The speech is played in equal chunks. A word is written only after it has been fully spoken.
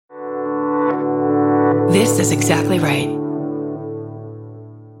This is exactly right.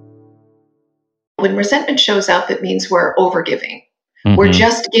 When resentment shows up, it means we're overgiving. Mm-hmm. We're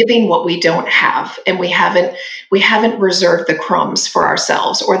just giving what we don't have, and we haven't reserved the crumbs for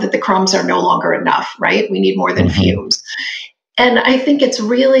ourselves, or that the crumbs are no longer enough, right? We need more than fumes. And I think it's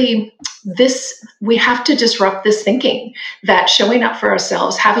really we have to disrupt this thinking that showing up for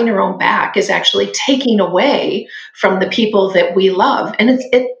ourselves, having our own back, is actually taking away from the people that we love. And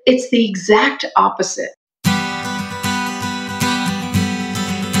it's the exact opposite.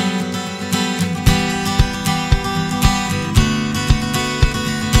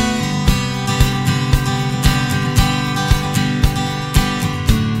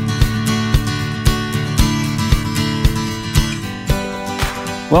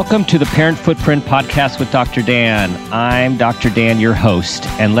 Welcome to the Parent Footprint Podcast with Dr. Dan. I'm Dr. Dan, your host,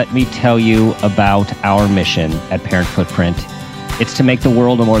 and let me tell you about our mission at Parent Footprint. It's to make the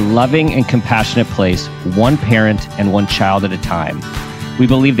world a more loving and compassionate place, one parent and one child at a time. We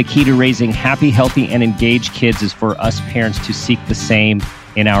believe the key to raising happy, healthy, and engaged kids is for us parents to seek the same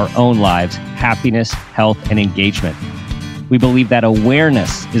in our own lives: happiness, health, and engagement. We believe that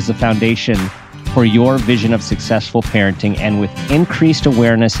awareness is the foundation for your vision of successful parenting, and with increased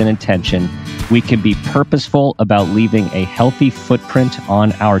awareness and intention, we can be purposeful about leaving a healthy footprint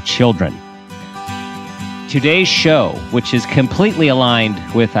on our children. Today's show, which is completely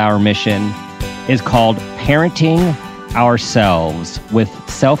aligned with our mission, is called Parenting Ourselves with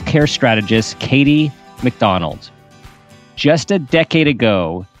self-care strategist Katie McDonald. Just a decade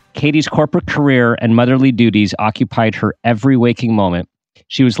ago, Katie's corporate career and motherly duties occupied her every waking moment.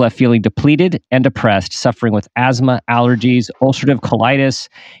 She was left feeling depleted and depressed, suffering with asthma, allergies, ulcerative colitis,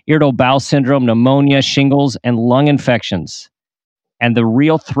 irritable bowel syndrome, pneumonia, shingles, and lung infections. And the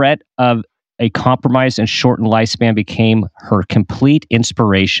real threat of a compromised and shortened lifespan became her complete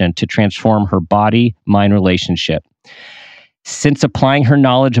inspiration to transform her body-mind relationship. Since applying her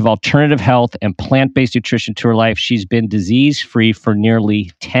knowledge of alternative health and plant-based nutrition to her life, she's been disease-free for nearly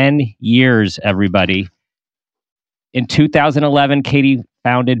 10 years, everybody. In 2011, Katie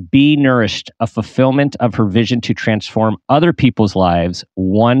founded Be Nourished, a fulfillment of her vision to transform other people's lives,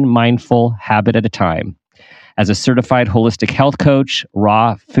 one mindful habit at a time. As a certified holistic health coach,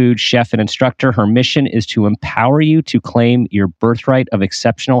 raw food chef, and instructor, her mission is to empower you to claim your birthright of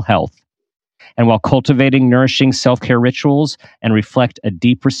exceptional health. And while cultivating nourishing self-care rituals and reflect a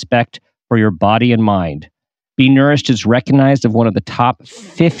deep respect for your body and mind, Be Nourished is recognized as one of the top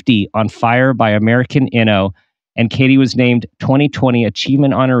 50 on fire by American Inno, and Katie was named 2020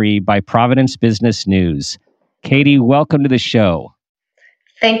 Achievement Honoree by Providence Business News. Katie, welcome to the show.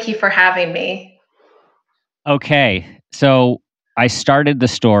 Thank you for having me. Okay, so I started the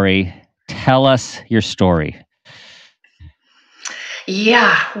story. Tell us your story.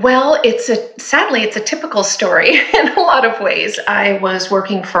 Yeah, well, sadly, it's a typical story in a lot of ways. I was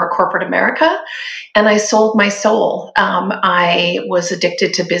working for corporate America, and I sold my soul. I was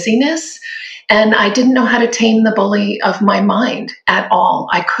addicted to busyness. And I didn't know how to tame the bully of my mind at all.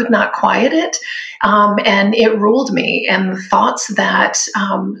 I could not quiet it, and it ruled me. And the thoughts that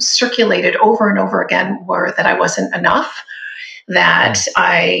circulated over and over again were that I wasn't enough, that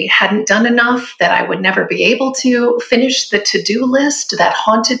I hadn't done enough, that I would never be able to finish the to-do list that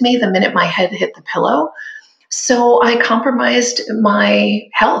haunted me the minute my head hit the pillow. So I compromised my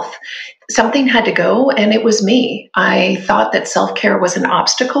health. Something had to go, and it was me. I thought that self-care was an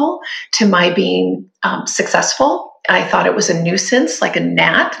obstacle to my being successful. I thought it was a nuisance, like a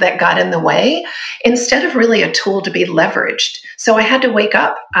gnat that got in the way, instead of really a tool to be leveraged. So I had to wake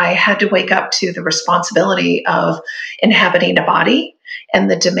up. I had to wake up to the responsibility of inhabiting a body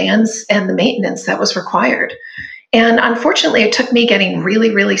and the demands and the maintenance that was required. And unfortunately, it took me getting really,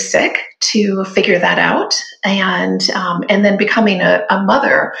 really sick to figure that out, and then becoming a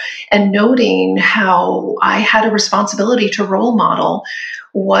mother and noting how I had a responsibility to role model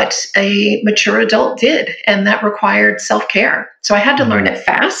what a mature adult did, and that required self-care. So I had to learn it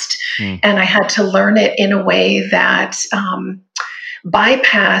fast, and I had to learn it in a way that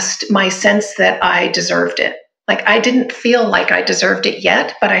bypassed my sense that I deserved it. Like, I didn't feel like I deserved it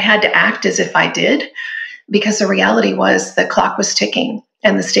yet, but I had to act as if I did. Because the reality was the clock was ticking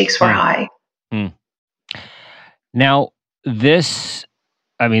and the stakes were high. Now, this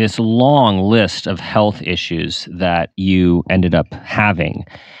long list of health issues that you ended up having,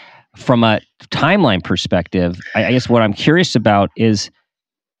 from a timeline perspective, I guess what I'm curious about is,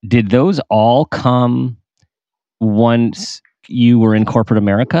 did those all come once you were in corporate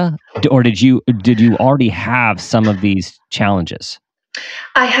America? Or did you already have some of these challenges?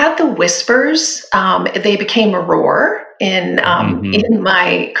 I had the whispers. They became a roar in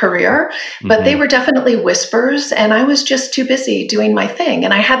my career, but they were definitely whispers, and I was just too busy doing my thing.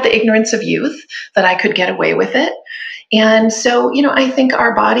 And I had the ignorance of youth that I could get away with it. And so, I think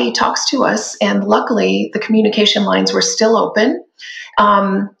our body talks to us, and luckily the communication lines were still open,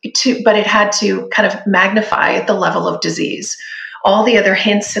 but it had to kind of magnify at the level of disease. All the other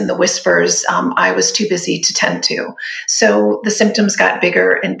hints and the whispers, I was too busy to tend to. So the symptoms got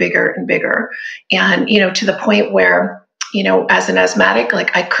bigger and bigger and bigger. And, to the point where, as an asthmatic,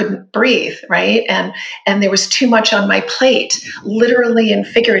 like I couldn't breathe, right? And there was too much on my plate, literally and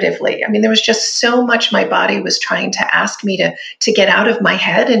figuratively. I mean, there was just so much my body was trying to ask me to get out of my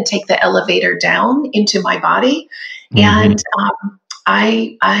head and take the elevator down into my body. And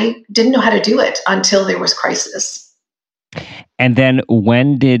I didn't know how to do it until there was crisis. And then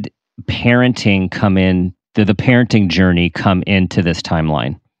when did parenting come in, did the parenting journey come into this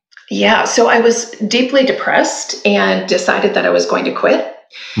timeline? Yeah, so I was deeply depressed and decided that I was going to quit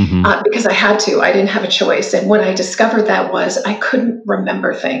because I had to. I didn't have a choice. And what I discovered that was I couldn't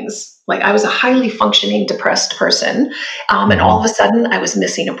remember things. Like I was a highly functioning depressed person. And all of a sudden I was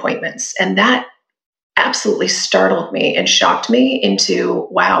missing appointments. And that absolutely startled me and shocked me into,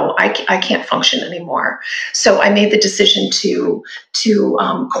 wow, I can't function anymore. So I made the decision to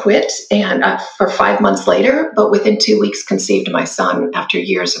quit, and for 5 months later, but within 2 weeks conceived my son after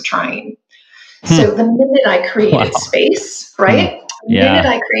years of trying. So the minute I created space, right? The minute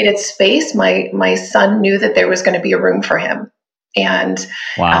I created space, my son knew that there was going to be a room for him. And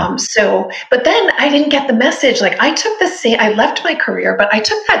but then I didn't get the message. Like I left my career, but I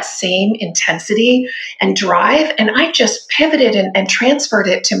took that same intensity and drive, and I just pivoted and transferred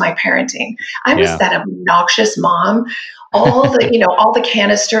it to my parenting. I was that obnoxious mom. All the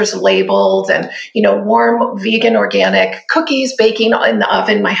canisters labeled, and, warm, vegan, organic cookies baking in the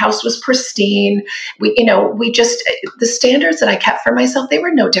oven. My house was pristine. The standards that I kept for myself, they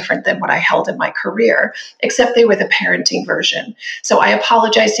were no different than what I held in my career, except they were the parenting version. So I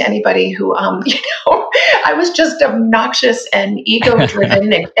apologize to anybody who, I was just obnoxious and ego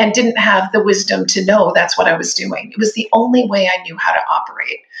driven and didn't have the wisdom to know that's what I was doing. It was the only way I knew how to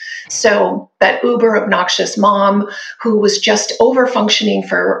operate. So that uber obnoxious mom who was just over functioning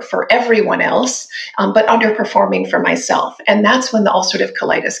for everyone else, but underperforming for myself. And that's when the ulcerative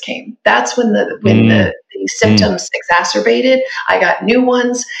colitis came. That's when the symptoms exacerbated. I got new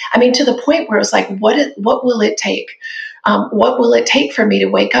ones. I mean, to the point where it was like, what will it take? What will it take for me to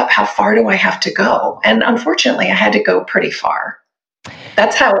wake up? How far do I have to go? And unfortunately, I had to go pretty far.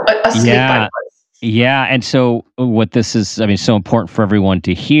 That's how asleep I was. Yeah. And so what this is, so important for everyone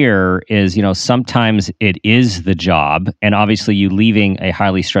to hear is, sometimes it is the job. And obviously you leaving a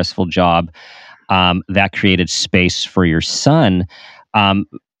highly stressful job, that created space for your son.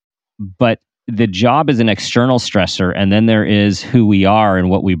 But the job is an external stressor, and then there is who we are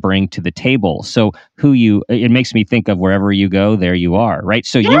and what we bring to the table. So it makes me think of wherever you go, there you are, right?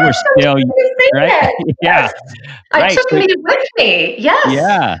 So you were still, right? Yeah. I took me with me.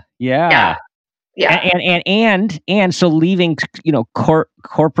 Yes. Yeah. And so leaving,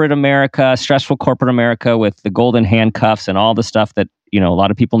 corporate America, stressful corporate America with the golden handcuffs and all the stuff that, a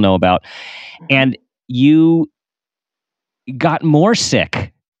lot of people know about, and you got more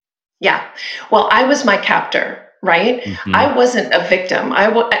sick. Yeah. Well, I was my captor, right? I wasn't a victim.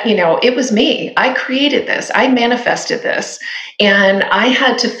 It was me. I created this. I manifested this. And I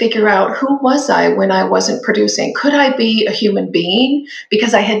had to figure out, who was I when I wasn't producing? Could I be a human being?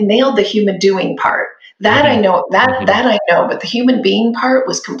 Because I had nailed the human doing part. That I know, that I know, but the human being part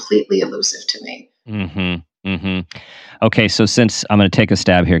was completely elusive to me. Okay, so since I'm going to take a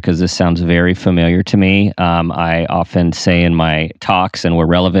stab here because this sounds very familiar to me, I often say in my talks, and we're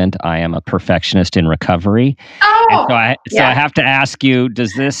relevant, I am a perfectionist in recovery. Oh, and so I have to ask you: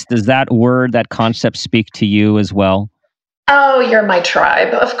 does that concept speak to you as well? Oh, you're my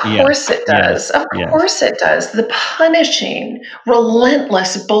tribe. Of course it does. Of course it does. The punishing,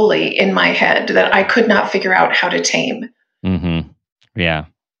 relentless bully in my head that I could not figure out how to tame. Yeah.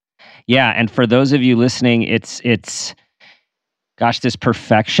 And for those of you listening, it's this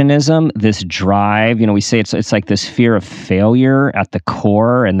perfectionism, this drive, we say it's like this fear of failure at the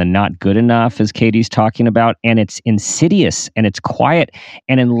core, and the not good enough, as Katie's talking about. And it's insidious and it's quiet.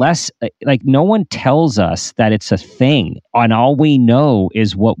 And unless, no one tells us that it's a thing, and all we know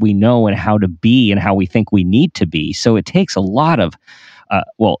is what we know and how to be and how we think we need to be. So it takes a lot of,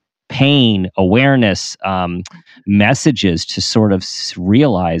 pain, awareness, messages to sort of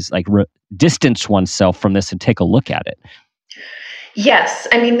realize, distance oneself from this and take a look at it. Yes,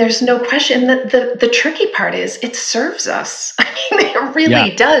 I mean, there's no question that the tricky part is it serves us. I mean, it Yeah.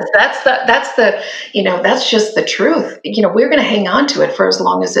 really does. That's just the truth. We're going to hang on to it for as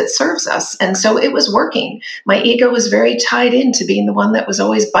long as it serves us. And so it was working. My ego was very tied into being the one that was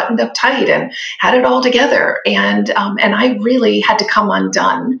always buttoned up tight and had it all together. And I really had to come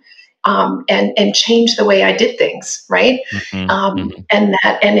undone. And change the way I did things, right? And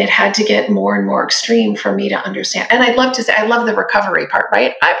it had to get more and more extreme for me to understand. And I'd love to say I love the recovery part,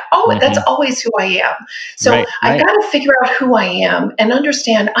 right? That's always who I am. So I've got to figure out who I am and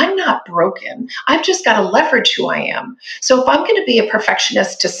understand I'm not broken. I've just got to leverage who I am. So if I'm going to be a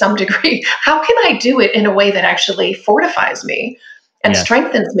perfectionist to some degree, how can I do it in a way that actually fortifies me and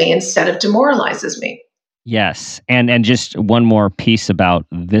strengthens me instead of demoralizes me? Yes. And just one more piece about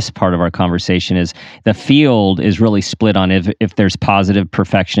this part of our conversation is the field is really split on if there's positive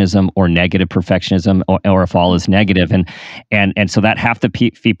perfectionism or negative perfectionism or if all is negative. And so that half the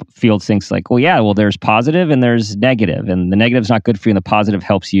field thinks like, well, there's positive and there's negative, and the negative's not good for you and the positive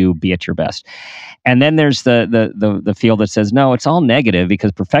helps you be at your best. And then there's the field that says, no, it's all negative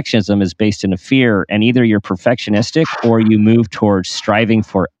because perfectionism is based in a fear, and either you're perfectionistic or you move towards striving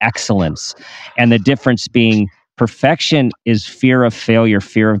for excellence. And the difference being perfection is fear of failure,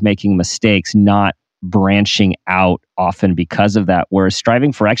 fear of making mistakes, not branching out often because of that. Whereas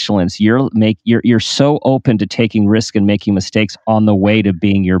striving for excellence, you're so open to taking risk and making mistakes on the way to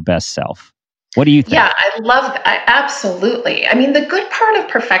being your best self. What do you think? Yeah, I love that. Absolutely. I mean, the good part of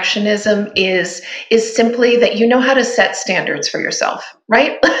perfectionism is simply that you know how to set standards for yourself,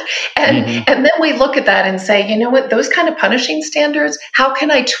 right? And then we look at that and say, you know what, those kind of punishing standards, how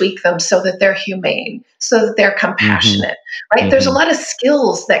can I tweak them so that they're humane, so that they're compassionate, right? There's a lot of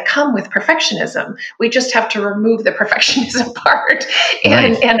skills that come with perfectionism. We just have to remove the perfectionism part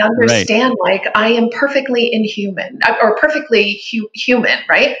and understand, like, I am perfectly inhuman or perfectly human,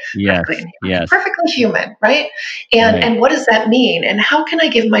 right? Yes. Perfectly human, right? And what does that mean? And how can I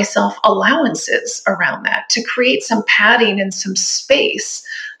give myself allowances around that to create some padding and some space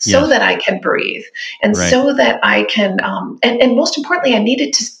so that I can breathe and so that I can, and most importantly, I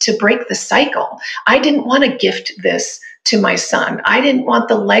needed to break the cycle. I didn't want to gift this to my son. I didn't want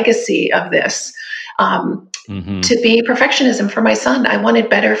the legacy of this to be perfectionism for my son. I wanted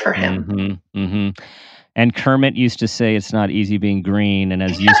better for him. And Kermit used to say, it's not easy being green. And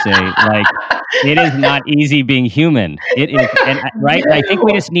as you say, like, it is not easy being human. It is, right? I think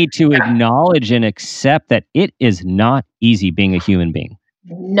we just need to acknowledge and accept that it is not easy being a human being.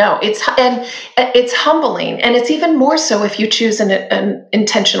 No, it's humbling, and it's even more so if you choose an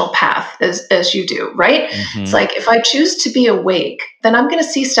intentional path as you do, right? It's like, if I choose to be awake, then I'm going to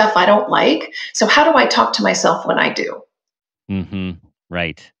see stuff I don't like. So how do I talk to myself when I do?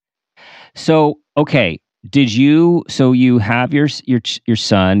 Right. So, okay. So you have your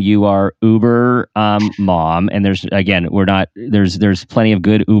son, you are Uber mom, and there's plenty of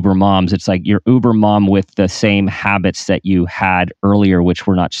good Uber moms. It's like you're Uber mom with the same habits that you had earlier, which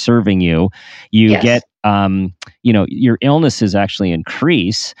were not serving you. You get, your illnesses actually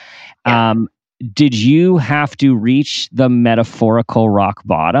increase. Did you have to reach the metaphorical rock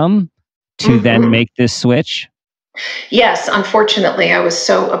bottom to then make this switch? Yes, unfortunately, I was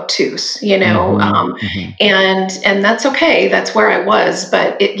so obtuse, and that's okay. That's where I was,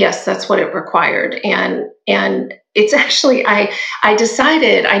 but that's what it required. And it's actually, I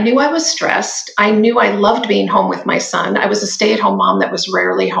decided, I knew I was stressed. I knew I loved being home with my son. I was a stay-at-home mom that was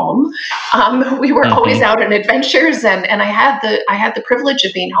rarely home. We were always out on adventures, and I had the privilege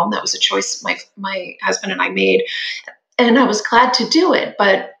of being home. That was a choice my husband and I made, and I was glad to do it.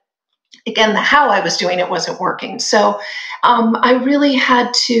 But again, how I was doing it wasn't working. So I really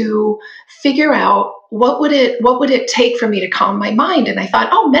had to figure out what would it take for me to calm my mind. And I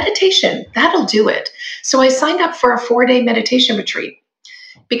thought, meditation, that'll do it. So I signed up for a 4-day meditation retreat,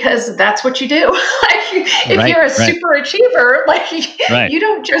 because that's what you do. If you're a super achiever, you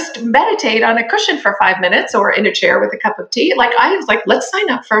don't just meditate on a cushion for 5 minutes or in a chair with a cup of tea. I was like, let's sign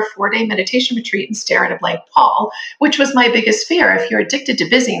up for a 4-day meditation retreat and stare at a blank wall, which was my biggest fear. If you're addicted to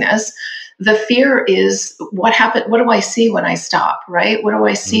busyness, the fear is, what happened? What do I see when I stop, right? What do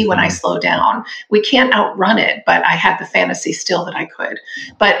I see when I slow down? We can't outrun it, but I had the fantasy still that I could.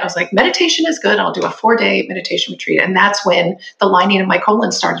 But I was like, meditation is good. I'll do a 4-day meditation retreat. And that's when the lining of my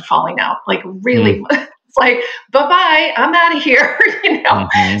colon started falling out. Really, it's like, bye-bye, I'm out of here.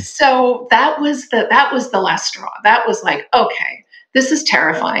 So that was the last straw. That was like, okay, this is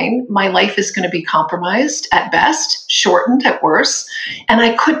terrifying. My life is going to be compromised at best, shortened at worst. And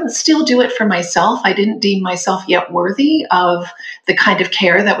I couldn't still do it for myself. I didn't deem myself yet worthy of the kind of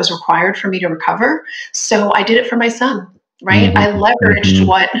care that was required for me to recover. So I did it for my son. right? I Mm-hmm. leveraged Mm-hmm.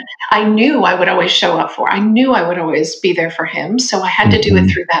 what I knew I would always show up for. I knew I would always be there for him. So I had to do it Mm-hmm.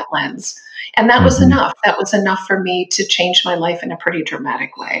 through that lens. And that was Mm-hmm. enough. That was enough for me to change my life in a pretty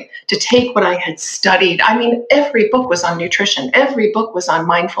dramatic way, to take what I had studied. I mean, every book was on nutrition, every book was on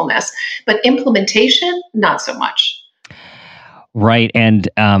mindfulness, but implementation, not so much. Right. And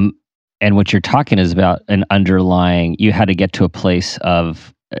what you're talking is about an underlying, you had to get to a place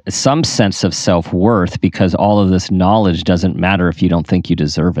of some sense of self-worth, because all of this knowledge doesn't matter if you don't think you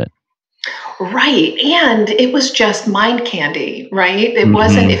deserve it. Right. And it was just mind candy, right? It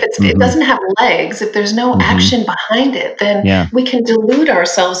wasn't, Mm-hmm. if it Mm-hmm. doesn't have legs, if there's no Mm-hmm. action behind it, then Yeah. we can delude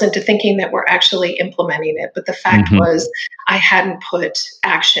ourselves into thinking that we're actually implementing it. But the fact Mm-hmm. was, I hadn't put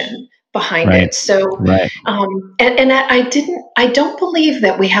action behind Right. it. So, Right. and I don't believe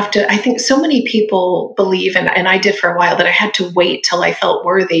that we have to, I think so many people believe, and I did for a while, that I had to wait till I felt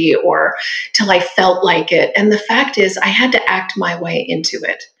worthy or till I felt like it. And the fact is, I had to act my way into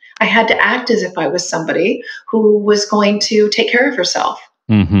it. I had to act as if I was somebody who was going to take care of herself.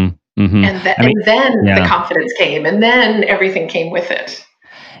 Mm-hmm. Mm-hmm. And, I mean, and then the yeah. confidence came, and then everything came with it.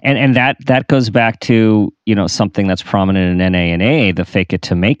 And that goes back to, something that's prominent in NA and A, the fake it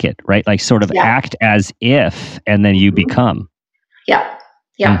to make it, right? Like sort of Yeah. act as if, and then you Mhm. become. Yeah.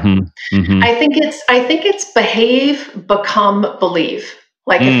 Yeah. Mm-hmm. Mm-hmm. I think it's behave, become, believe.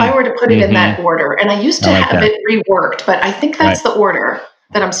 Like if I were to put it in that Mm-hmm. order, and I used to I like have that. it reworked, but I think Right. that's the order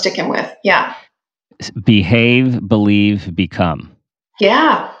that I'm sticking with. Yeah. Behave, believe, become.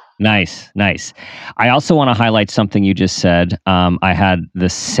 Yeah. Nice, nice. I also want to highlight something you just said. I had the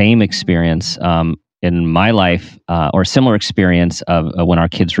same experience in my life, or a similar experience of when our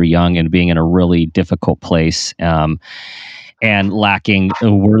kids were young and being in a really difficult place, and lacking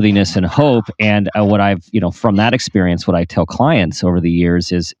worthiness and hope. And what I've, from that experience, what I tell clients over the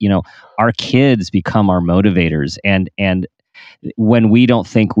years is, our kids become our motivators, and when we don't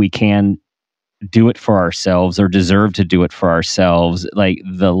think we can do it for ourselves or deserve to do it for ourselves, like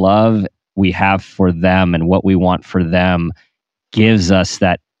the love we have for them and what we want for them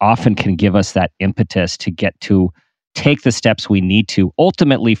often can give us that impetus to get to take the steps we need to,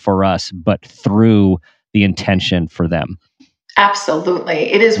 ultimately for us, but through the intention for them.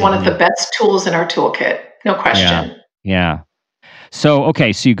 Absolutely. It is one of the best tools in our toolkit. No question. Yeah. So,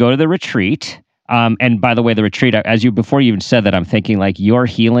 okay. So you go to the retreat. And by the way, the retreat, before you even said that, I'm thinking like your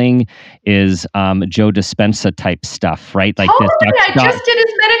healing is Joe Dispenza type stuff, right? Like totally. this. I just did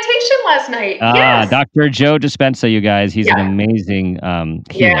his meditation last night. Yes. Dr. Joe Dispenza, you guys. He's an amazing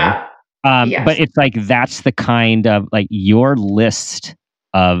healer. Yeah. Yes. But it's like that's the kind of like your list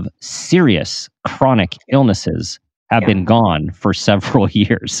of serious chronic illnesses have been gone for several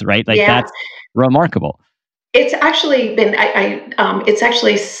years, right? Like that's remarkable. It's actually been, it's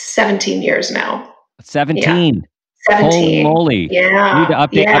actually 17 years now. 17. Yeah. 17. Holy moly. Yeah. You need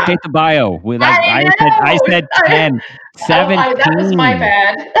to update the bio. I said 10. 17. That was my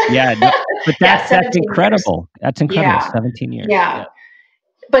bad. Yeah. No, but that's incredible. Years. That's incredible. Yeah. 17 years. Yeah.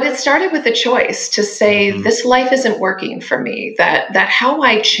 But it started with a choice to say, this life isn't working for me, that how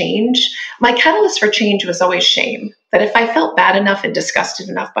I change, my catalyst for change was always shame. That if I felt bad enough and disgusted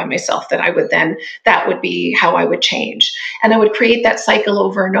enough by myself, that would be how I would change. And I would create that cycle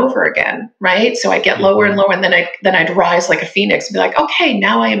over and over again, right? So I'd get lower and lower, and then I'd rise like a phoenix and be like, okay,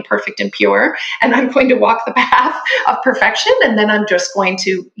 now I am perfect and pure, and I'm going to walk the path of perfection. And then I'm just going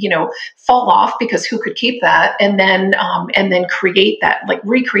to, fall off, because who could keep that? And then create that, like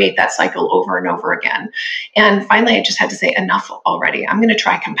recreate that cycle over and over again. And finally, I just had to say, enough already. I'm going to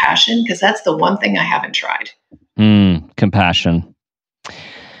try compassion, because that's the one thing I haven't tried. Compassion.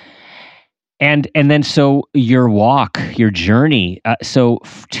 And then so your walk, your journey,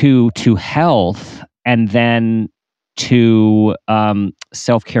 to health, and then to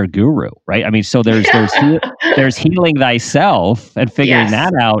self-care guru, right? I mean, so there's healing thyself and figuring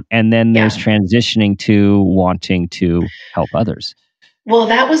that out, and then there's transitioning to wanting to help others. Well,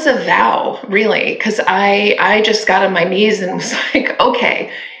 that was a vow, really, because I just got on my knees and was like,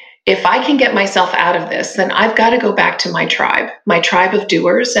 okay, if I can get myself out of this, then I've got to go back to my tribe of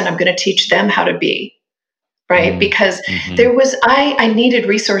doers, and I'm going to teach them how to be, right? Because I needed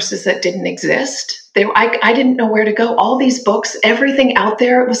resources that didn't exist. I didn't know where to go. All these books, everything out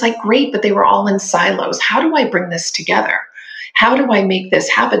there, it was like great, but they were all in silos. How do I bring this together? How do I make this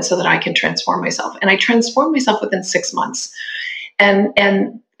happen so that I can transform myself? And I transformed myself within 6 months. And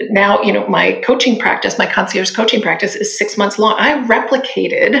now, my coaching practice, my concierge coaching practice is 6 months long. I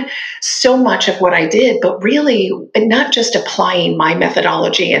replicated so much of what I did, but really not just applying my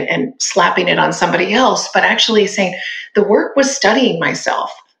methodology and slapping it on somebody else, but actually saying the work was studying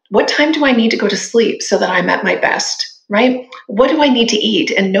myself. What time do I need to go to sleep so that I'm at my best? right? What do I need to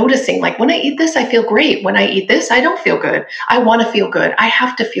eat? And noticing, like, when I eat this, I feel great. When I eat this, I don't feel good. I want to feel good. I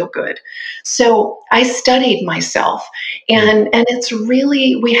have to feel good. So I studied myself. And it's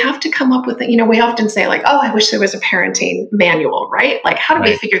really, we have to come up with, we often say like, oh, I wish there was a parenting manual, right? Like, how do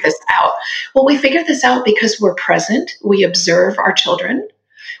we figure this out? Well, we figure this out because we're present. We observe our children.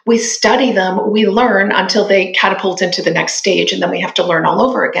 We study them, we learn until they catapult into the next stage, and then we have to learn all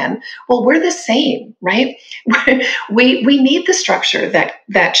over again. Well, we're the same, right? we need the structure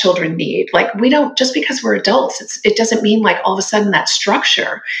that children need. Like, we don't, just because we're adults, it doesn't mean like all of a sudden that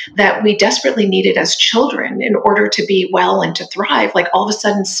structure that we desperately needed as children in order to be well and to thrive, like all of a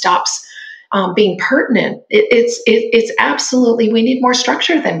sudden stops being pertinent. It's absolutely, we need more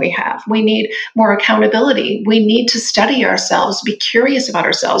structure than we have. We need more accountability. We need to study ourselves, be curious about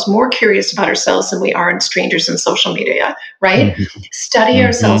ourselves, more curious about ourselves than we are in strangers in social media, right? Study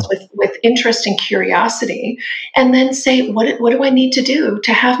ourselves with interest and curiosity, and then say, what do I need to do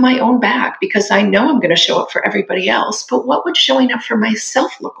to have my own back? Because I know I'm going to show up for everybody else, but what would showing up for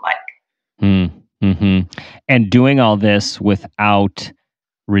myself look like? And doing all this without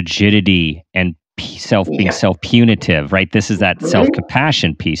rigidity and being self-punitive, right? This is that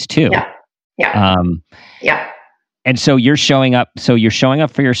self-compassion piece too. And so you're showing up. So you're showing up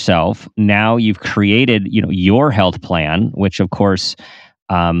for yourself. Now you've created, your health plan, which of course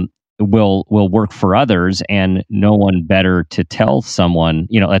will work for others, and no one better to tell someone.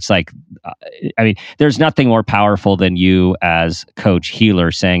 It's like, there's nothing more powerful than you as coach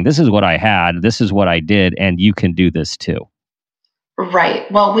healer saying, "This is what I had. This is what I did, and you can do this too." Right.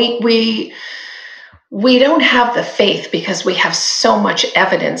 Well, we don't have the faith because we have so much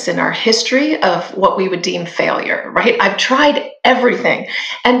evidence in our history of what we would deem failure, right? I've tried everything.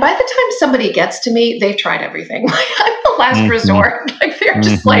 And by the time somebody gets to me, they've tried everything. Like, I'm the last resort. Like, they're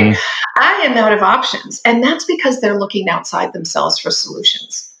just like, I am out of options. And that's because they're looking outside themselves for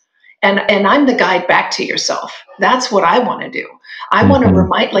solutions. And I'm the guide back to yourself. That's what I want to do. I want to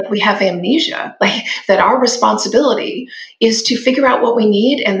remind, like, we have amnesia, like that our responsibility is to figure out what we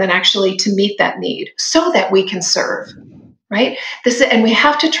need and then actually to meet that need so that we can serve, right? And we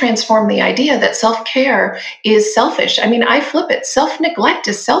have to transform the idea that self-care is selfish. I flip it. Self-neglect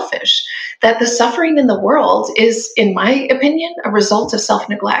is selfish. That the suffering in the world is, in my opinion, a result of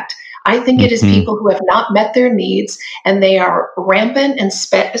self-neglect. I think it is people who have not met their needs, and they are rampant and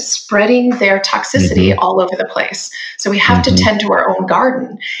spreading their toxicity all over the place. So we have to tend to our own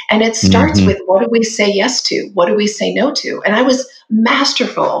garden. And it starts with, what do we say yes to? What do we say no to? And I was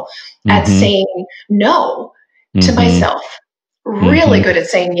masterful at saying no to myself. Really good at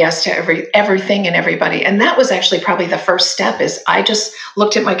saying yes to everything and everybody. And that was actually probably the first step. Is I just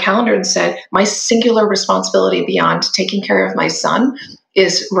looked at my calendar and said, my singular responsibility beyond taking care of my son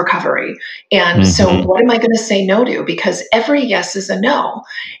is recovery. And so what am I going to say no to? Because every yes is a no.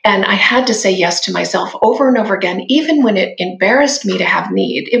 And I had to say yes to myself over and over again, even when it embarrassed me to have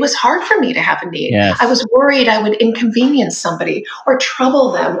need. It was hard for me to have a need. Yes. I was worried I would inconvenience somebody or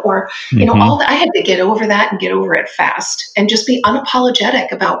trouble them, or, all that. I had to get over that and get over it fast and just be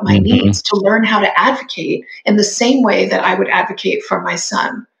unapologetic about my needs, to learn how to advocate in the same way that I would advocate for my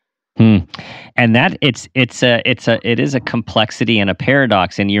son. And that it is a complexity and a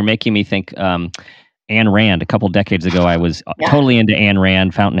paradox. And you're making me think, Ayn Rand. A couple decades ago, I was totally into Ayn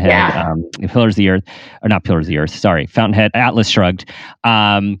Rand, Fountainhead, Pillars of the Earth, or not Pillars of the Earth. Sorry, Fountainhead, Atlas Shrugged.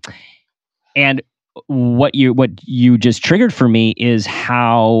 And what you just triggered for me is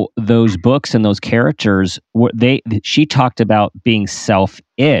how those books and those characters she talked about being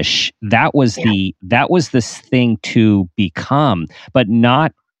selfish. That was this thing to become, but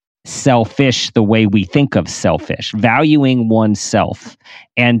not selfish the way we think of selfish, valuing oneself.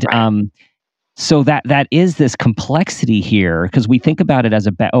 And so that is this complexity here, because we think about it as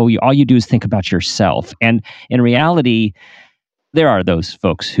all you do is think about yourself. And in reality, there are those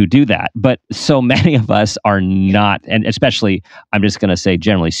folks who do that, but so many of us are not. And especially, I'm just going to say,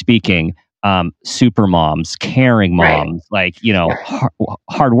 generally speaking, super moms, caring moms,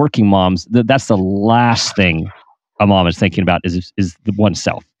 hardworking moms. That's the last thing a mom is thinking about is the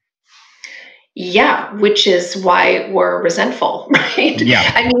oneself. Yeah, which is why we're resentful, right?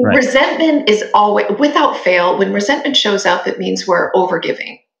 Yeah, resentment is always, without fail, when resentment shows up, it means we're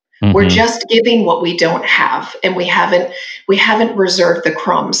overgiving. We're just giving what we don't have, and we haven't reserved the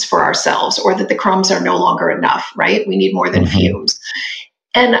crumbs for ourselves, or that the crumbs are no longer enough, right? We need more than fumes.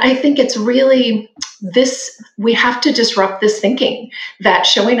 And I think it's really we have to disrupt this thinking that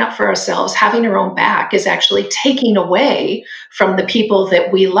showing up for ourselves, having our own back is actually taking away from the people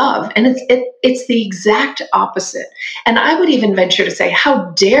that we love. And it's the exact opposite. And I would even venture to say,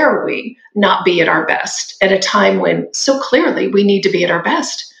 how dare we not be at our best at a time when so clearly we need to be at our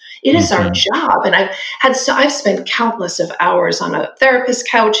best? It is our job. And I've spent countless of hours on a therapist's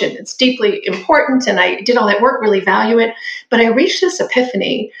couch, and it's deeply important. And I did all that work, really value it. But I reached this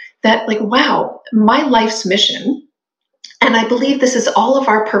epiphany that, like, wow, my life's mission, and I believe this is all of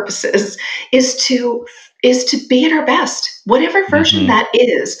our purposes, is to be at our best, whatever version that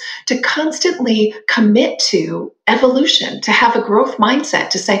is, to constantly commit to evolution, to have a growth mindset,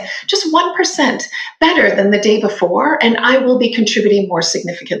 to say just 1% better than the day before, and I will be contributing more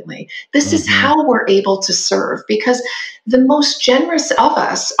significantly. This is how we're able to serve, because the most generous of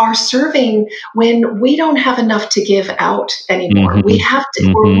us are serving when we don't have enough to give out anymore. We have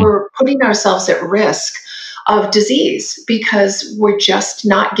to, we're putting ourselves at risk of disease because we're just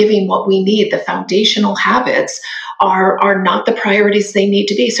not giving what we need. The foundational habits are not the priorities they need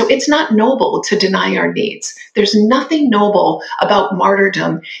to be. So it's not noble to deny our needs. There's nothing noble about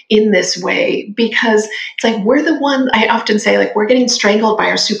martyrdom in this way, because it's like we're the one, I often say, like, we're getting strangled by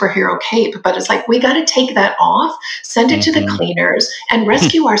our superhero cape, but it's like we got to take that off, send it to the cleaners, and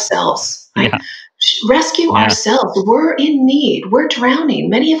rescue ourselves. Right? Rescue ourselves. We're in need. We're drowning.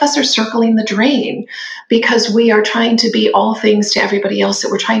 Many of us are circling the drain because we are trying to be all things to everybody else,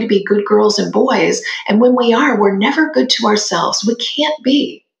 that we're trying to be good girls and boys. And when we are, we're never good to ourselves. We can't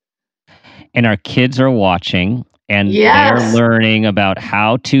be. And our kids are watching, and they're learning about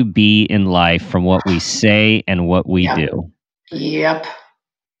how to be in life from what we say and what we do. Yep.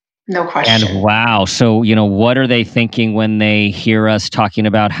 No question. And wow. So, what are they thinking when they hear us talking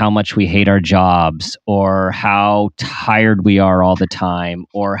about how much we hate our jobs, or how tired we are all the time,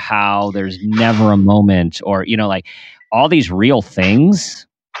 or how there's never a moment, or, like all these real things,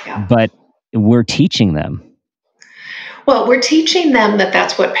 but we're teaching them. Well, we're teaching them that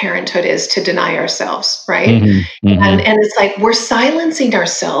that's what parenthood is, to deny ourselves, right? And it's like we're silencing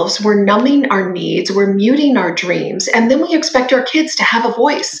ourselves, we're numbing our needs, we're muting our dreams, and then we expect our kids to have a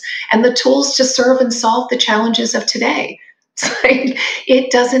voice and the tools to serve and solve the challenges of today. It's like,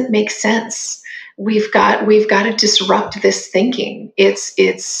 it doesn't make sense. We've got to disrupt this thinking.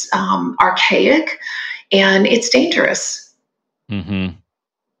 It's archaic and it's dangerous.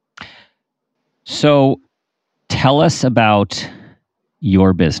 So, tell us about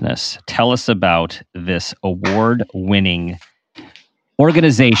your business. Tell us about this award-winning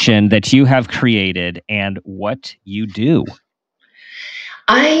organization that you have created and what you do.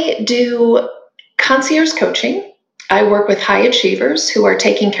 I do concierge coaching. I work with high achievers who are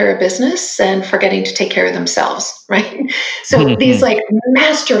taking care of business and forgetting to take care of themselves, right? So these like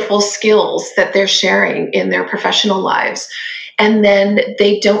masterful skills that they're sharing in their professional lives, and then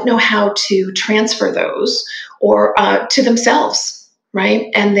they don't know how to transfer those or to themselves,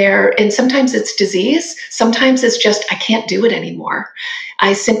 right? And sometimes it's disease, sometimes it's just, I can't do it anymore.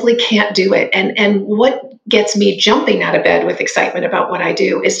 I simply can't do it. And what gets me jumping out of bed with excitement about what I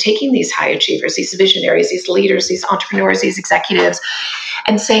do is taking these high achievers, these visionaries, these leaders, these entrepreneurs, these executives,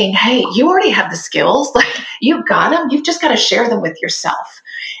 and saying, hey, you already have the skills, like you've got them, you've just got to share them with yourself.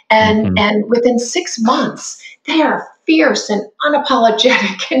 And within 6 months, they are fierce and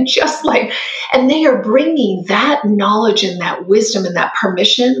unapologetic and they are bringing that knowledge and that wisdom and that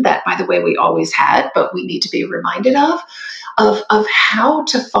permission that, by the way, we always had, but we need to be reminded of how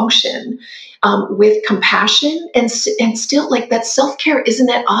to function with compassion and still, like, that self-care isn't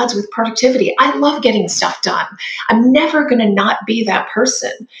at odds with productivity. I love getting stuff done. I'm never going to not be that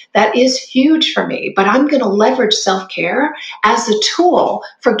person. That is huge for me, but I'm going to leverage self-care as a tool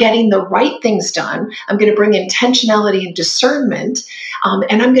for getting the right things done. I'm going to bring intentionality and discernment,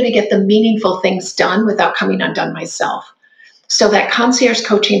 and I'm going to get the meaningful things done without coming undone myself. So that concierge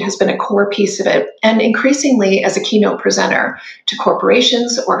coaching has been a core piece of it, and increasingly as a keynote presenter to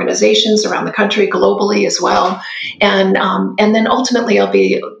corporations, organizations around the country, globally as well. And then ultimately I'll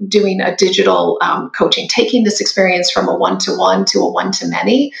be doing a digital coaching, taking this experience from a one-to-one to a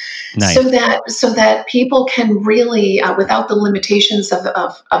one-to-many, nice. so that people can really, without the limitations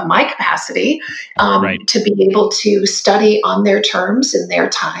of my capacity, right. to be able to study on their terms in their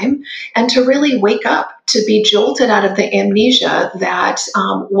time, and to really wake up, to be jolted out of the amnesia that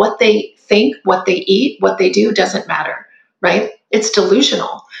what they think, what they eat, what they do doesn't matter, right? It's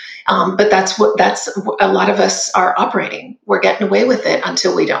delusional. But that's a lot of us are operating. We're getting away with it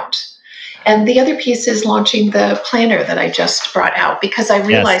until we don't. And the other piece is launching the planner that I just brought out, because I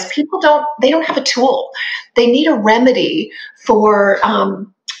realized people don't have a tool. They need a remedy for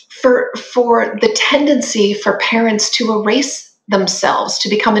the tendency for parents to erase themselves, to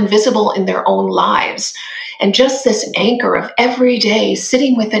become invisible in their own lives. And just this anchor of every day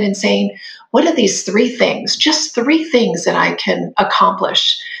sitting with it and saying, what are these 3 things, just 3 things that I can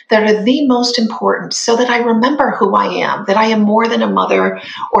accomplish that are the most important, so that I remember who I am, that I am more than a mother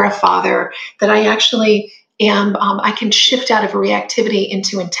or a father, that I actually am, I can shift out of reactivity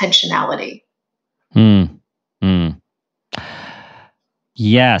into intentionality.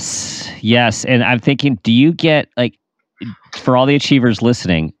 Yes. And I'm thinking, do you get, like, for all the achievers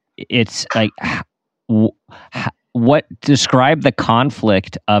listening, it's like, what describe the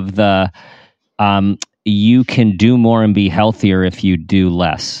conflict of the, you can do more and be healthier if you do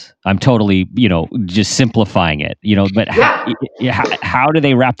less. I'm totally, just simplifying it, but how do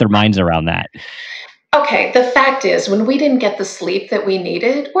they wrap their minds around that? Okay, the fact is, when we didn't get the sleep that we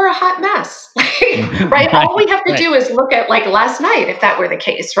needed, we're a hot mess, right? All we have to do is look at, like, last night, if that were the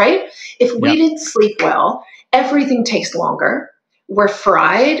case, right? If we didn't sleep well, everything takes longer. We're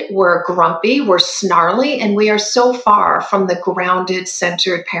fried, we're grumpy, we're snarly, and we are so far from the grounded,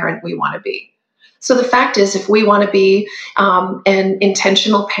 centered parent we want to be. So the fact is, if we want to be an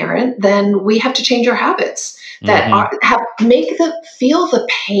intentional parent, then we have to change our habits that feel the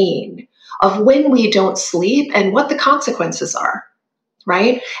pain of when we don't sleep and what the consequences are,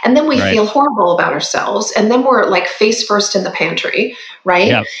 right? And then we feel horrible about ourselves, and then we're like face first in the pantry, right?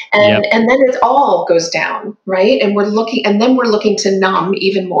 Yep. And then it all goes down, right? And we're looking to numb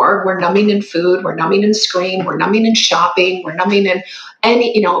even more. We're numbing in food, we're numbing in screen, we're numbing in shopping, we're numbing in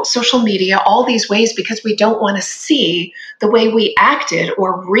any, social media, all these ways, because we don't want to see the way we acted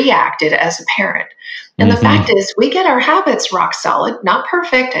or reacted as a parent. And the fact is, we get our habits rock solid, not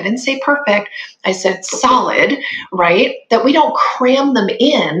perfect. I didn't say perfect. I said solid, right? That we don't cram them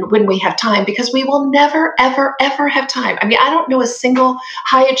in when we have time, because we will never, ever, ever have time. I mean, I don't know a single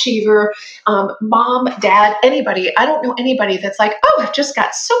high achiever, mom, dad, anybody. I don't know anybody that's like, oh, I've just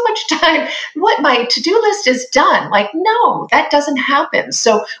got so much time. My to-do list is done. Like, no, that doesn't happen.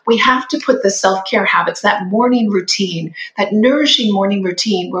 So we have to put the self-care habits, that morning routine, that nourishing morning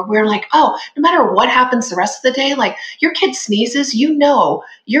routine, where we're like, oh, no matter what happens the rest of the day, like, your kid sneezes,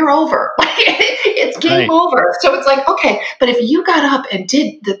 you're over. It's game over. So it's like, okay, but if you got up and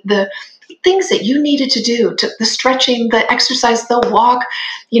did the things that you needed to do, to the stretching, the exercise, the walk,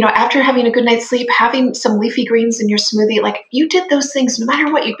 after having a good night's sleep, having some leafy greens in your smoothie, like, you did those things, no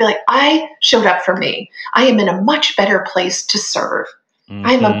matter what, you'd be like, I showed up for me. I am in a much better place to serve.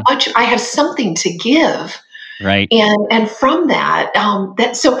 I have something to give. Right. And from that,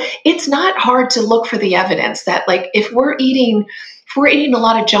 so it's not hard to look for the evidence that, like, if we're eating a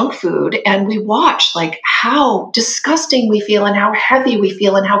lot of junk food and we watch, like, how disgusting we feel and how heavy we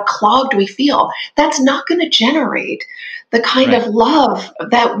feel and how clogged we feel, that's not going to generate the kind of love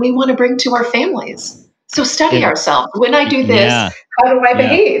that we want to bring to our families. So study ourselves. When I do this, how do I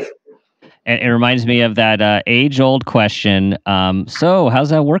behave? And it reminds me of that age-old question. So how's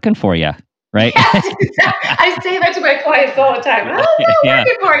that working for you? Right? I say that to my clients all the time. How's that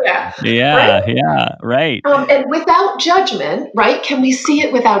working for you? Right. And without judgment, right? Can we see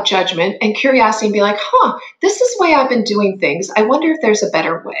it without judgment and curiosity and be like, this is the way I've been doing things. I wonder if there's a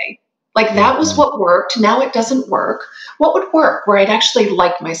better way. Like, that was what worked. Now it doesn't work. What would work where I'd actually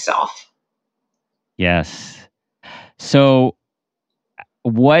like myself? Yes. So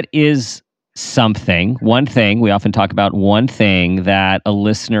what is one thing, we often talk about one thing that a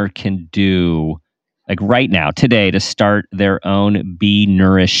listener can do, like right now, today, to start their own Be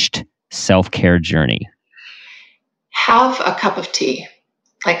Nourished self-care journey? Have a cup of tea.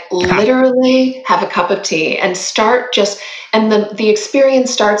 Like, literally have a cup of tea and the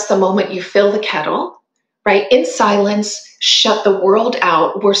experience starts the moment you fill the kettle, right? In silence, shut the world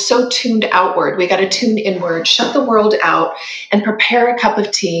out. We're so tuned outward. We got to tune inward, shut the world out, and prepare a cup of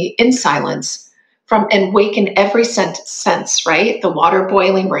tea in silence and waken every sense, right? The water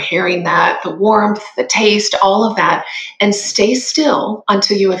boiling, we're hearing that, the warmth, the taste, all of that, and stay still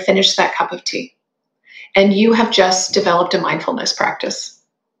until you have finished that cup of tea. And you have just developed a mindfulness practice.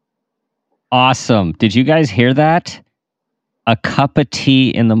 Awesome. Did you guys hear that? A cup of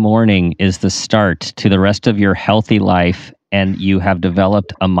tea in the morning is the start to the rest of your healthy life, and you have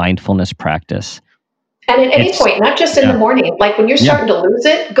developed a mindfulness practice. And at any point, not just in the morning, like when you're starting to lose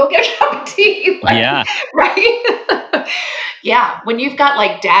it, go get a cup of tea. Right? When you've got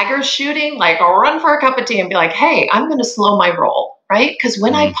like daggers shooting, like, I'll run for a cup of tea and be like, hey, I'm going to slow my roll, right? Because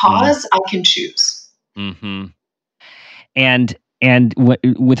when I pause, I can choose. And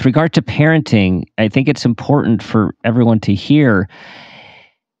with regard to parenting, I think it's important for everyone to hear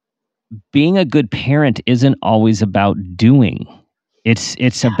being a good parent isn't always about doing.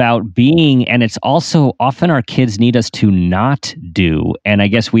 It's about being, and it's also often our kids need us to not do. And I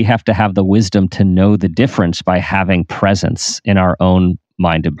guess we have to have the wisdom to know the difference by having presence in our own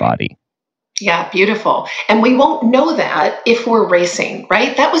mind and body. Yeah, beautiful. And we won't know that if we're racing,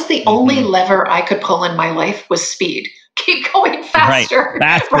 right? That was the only lever I could pull in my life was speed. Keep going faster,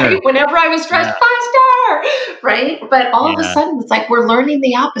 right? Whenever I was stressed, faster, right? But all of a sudden, it's like we're learning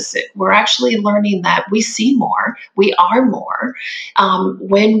the opposite. We're actually learning that we see more, we are more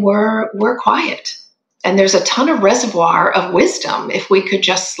when we're quiet. And there's a ton of reservoir of wisdom if we could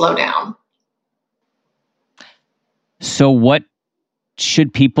just slow down. So what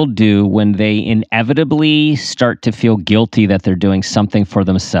should people do when they inevitably start to feel guilty that they're doing something for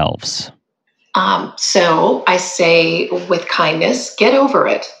themselves? So I say with kindness, get over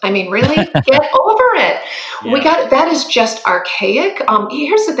it. I mean, really, get over it. Yeah. That is just archaic.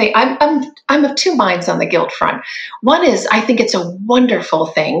 Here's the thing. I'm of two minds on the guilt front. One is I think it's a wonderful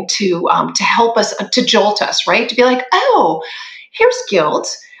thing to help us, to jolt us, right? To be like, oh, here's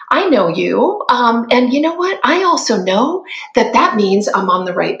guilt. I know you. And you know what? I also know that means I'm on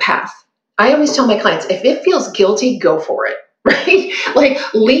the right path. I always tell my clients, if it feels guilty, go for it. Right? Like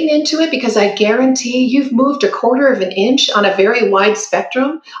lean into it, because I guarantee you've moved a quarter of an inch on a very wide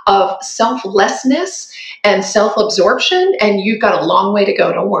spectrum of selflessness and self-absorption, and you've got a long way to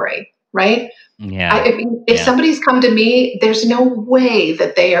go. Don't worry. Right? Yeah. If somebody's come to me, there's no way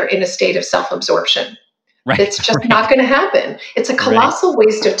that they are in a state of self-absorption. Right. It's just not going to happen. It's a colossal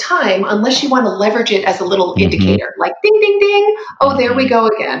waste of time unless you want to leverage it as a little indicator, like ding, ding, ding. Oh, there we go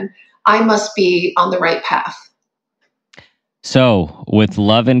again. I must be on the right path. So, with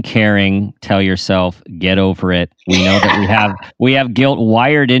love and caring, tell yourself, get over it. We know that we have guilt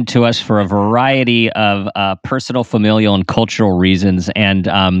wired into us for a variety of personal, familial, and cultural reasons, and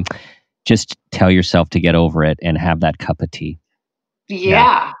just tell yourself to get over it and have that cup of tea.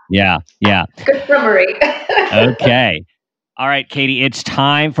 Yeah. Good summary. Okay. All right, Katie, it's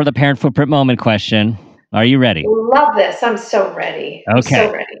time for the parent footprint moment question. Are you ready? Love this. I'm so ready. Okay. I'm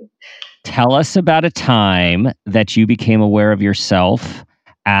so ready. Tell us about a time that you became aware of yourself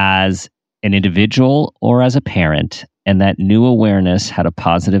as an individual or as a parent, and that new awareness had a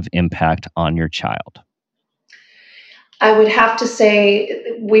positive impact on your child. I would have to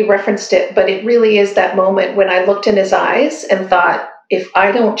say, we referenced it, but it really is that moment when I looked in his eyes and thought, if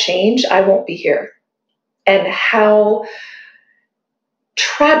I don't change, I won't be here. And how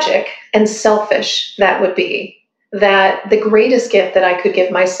tragic and selfish that would be. That the greatest gift that I could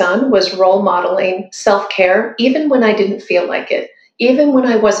give my son was role modeling self-care, even when I didn't feel like it, even when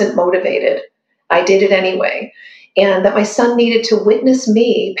I wasn't motivated. I did it anyway. And that my son needed to witness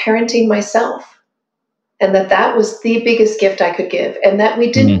me parenting myself. And that was the biggest gift I could give. And that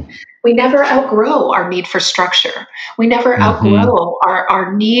we never outgrow our need for structure. We never outgrow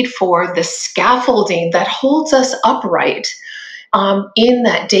our need for the scaffolding that holds us upright in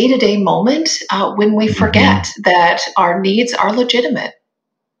that day-to-day moment when we forget that our needs are legitimate.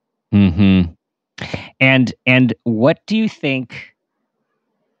 And what do you think,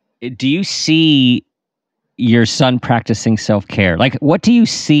 do you see your son practicing self-care? Like, what do you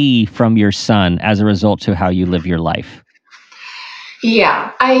see from your son as a result to how you live your life?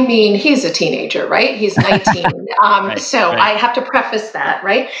 Yeah, I mean, he's a teenager, right? He's 19. I have to preface that,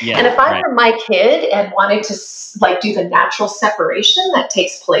 right? Yeah, and if I were my kid and wanted to do the natural separation that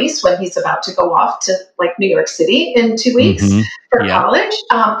takes place when he's about to go off to New York City in 2 weeks for college,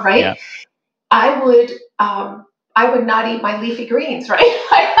 right? Yeah. I would not eat my leafy greens, right?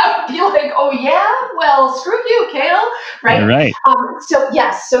 I would be like, oh yeah, well, screw you, Kale, right? Right.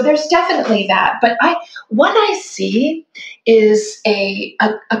 So there's definitely that. But what I see is the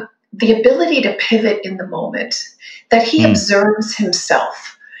ability to pivot in the moment, that he observes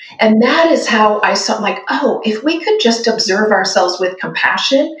himself. And that is how I saw, if we could just observe ourselves with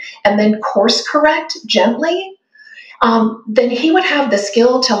compassion and then course correct gently, then he would have the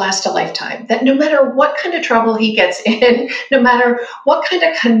skill to last a lifetime. That no matter what kind of trouble he gets in, no matter what kind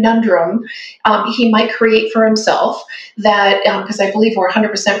of conundrum he might create for himself, that because I believe we're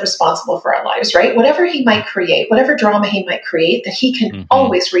 100% responsible for our lives, right? Whatever he might create, whatever drama he might create, that he can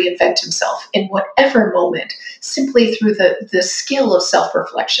always reinvent himself in whatever moment, simply through the skill of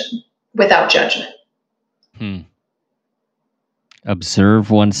self-reflection without judgment.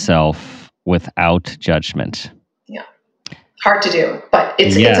 Observe oneself without judgment. Hard to do, but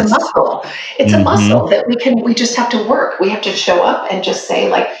it's a muscle. It's a muscle that we just have to work. We have to show up and just say,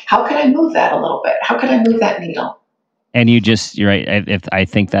 how can I move that a little bit? How can I move that needle? And you're right. I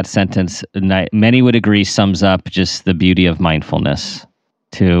think that sentence, many would agree, sums up just the beauty of mindfulness,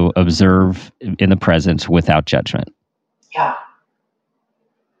 to observe in the present without judgment. Yeah.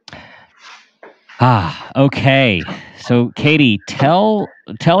 Okay. So, Katie, tell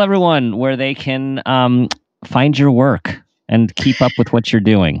everyone where they can find your work and keep up with what you're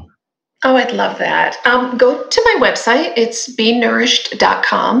doing. Oh, I'd love that. Go to my website. It's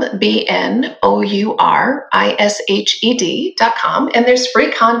benourished.com, BNOURISHED.com. And there's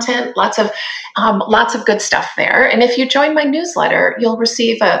free content, lots of good stuff there. And if you join my newsletter, you'll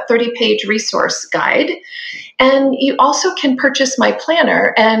receive a 30-page resource guide. And you also can purchase my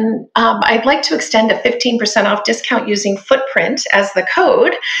planner. And I'd like to extend a 15% off discount using Footprint as the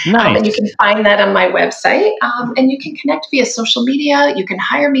code. Nice. And you can find that on my website. And you can connect via social media. You can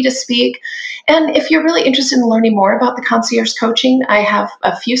hire me to speak. And if you're really interested in learning more about the concierge coaching, I have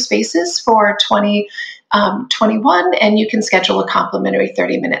a few spaces for 2021, and you can schedule a complimentary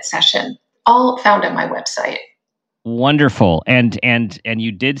 30-minute session, all found on my website. Wonderful. And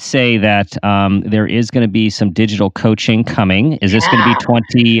you did say that there is going to be some digital coaching coming. Is this going to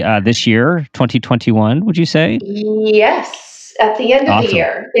be this year, 2021, would you say? Yes, at the end of the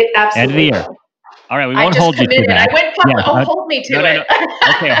year. It absolutely end of the year. will. All right, we won't hold you to that. I went public. Hold me to it. No.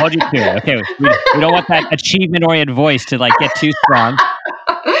 Okay, I'll hold you to it. Okay, we don't want that achievement-oriented voice to get too strong.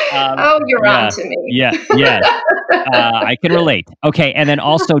 You're on to me. Yeah. I can relate. Okay, and then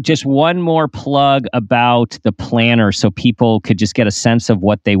also just one more plug about the planner, so people could just get a sense of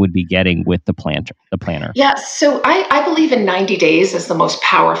what they would be getting with the planner. Yeah, so I believe in 90 days is the most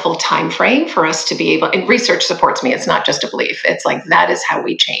powerful time frame for us to be able, and research supports me, it's not just a belief. It's like that is how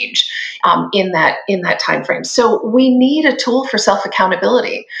we change in that time frame. So we need a tool for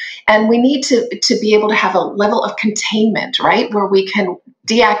self-accountability, and we need to be able to have a level of containment, right? Where we can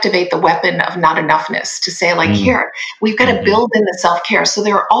deactivate the weapon of not enoughness to say, here, we've got to build in the self-care. So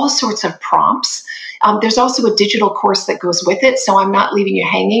there are all sorts of prompts. There's also a digital course that goes with it. So I'm not leaving you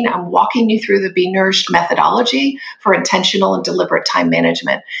hanging. I'm walking you through the Be Nourished methodology for intentional and deliberate time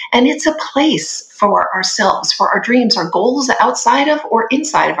management. And it's a place for ourselves, for our dreams, our goals outside of or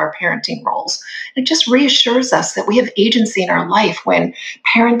inside of our parenting roles. It just reassures us that we have agency in our life when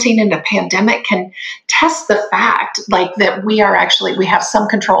parenting in a pandemic can test the fact that we have some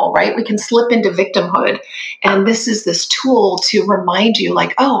control, right? We can slip into victimhood. And this is this tool to remind you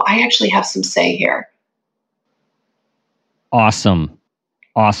I actually have some say here. Awesome.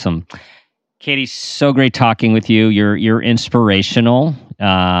 Katie, so great talking with you. You're inspirational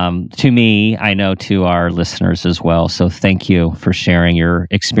to me, I know to our listeners as well. So thank you for sharing your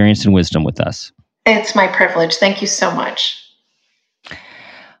experience and wisdom with us. It's my privilege. Thank you so much.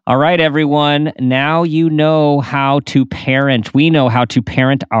 All right, everyone. Now you know how to parent. We know how to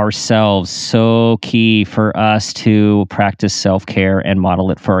parent ourselves. So key for us to practice self-care and model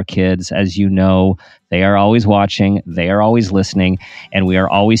it for our kids. As you know, they are always watching, they are always listening, and we are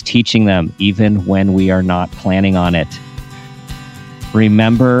always teaching them, even when we are not planning on it.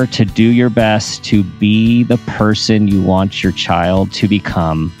 Remember to do your best to be the person you want your child to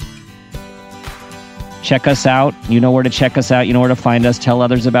become. Check us out. You know where to check us out. You know where to find us. Tell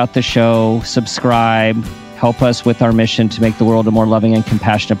others about the show. Subscribe. Help us with our mission to make the world a more loving and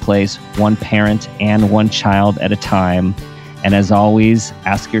compassionate place, one parent and one child at a time. And as always,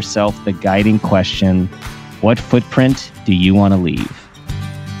 ask yourself the guiding question, what footprint do you want to leave?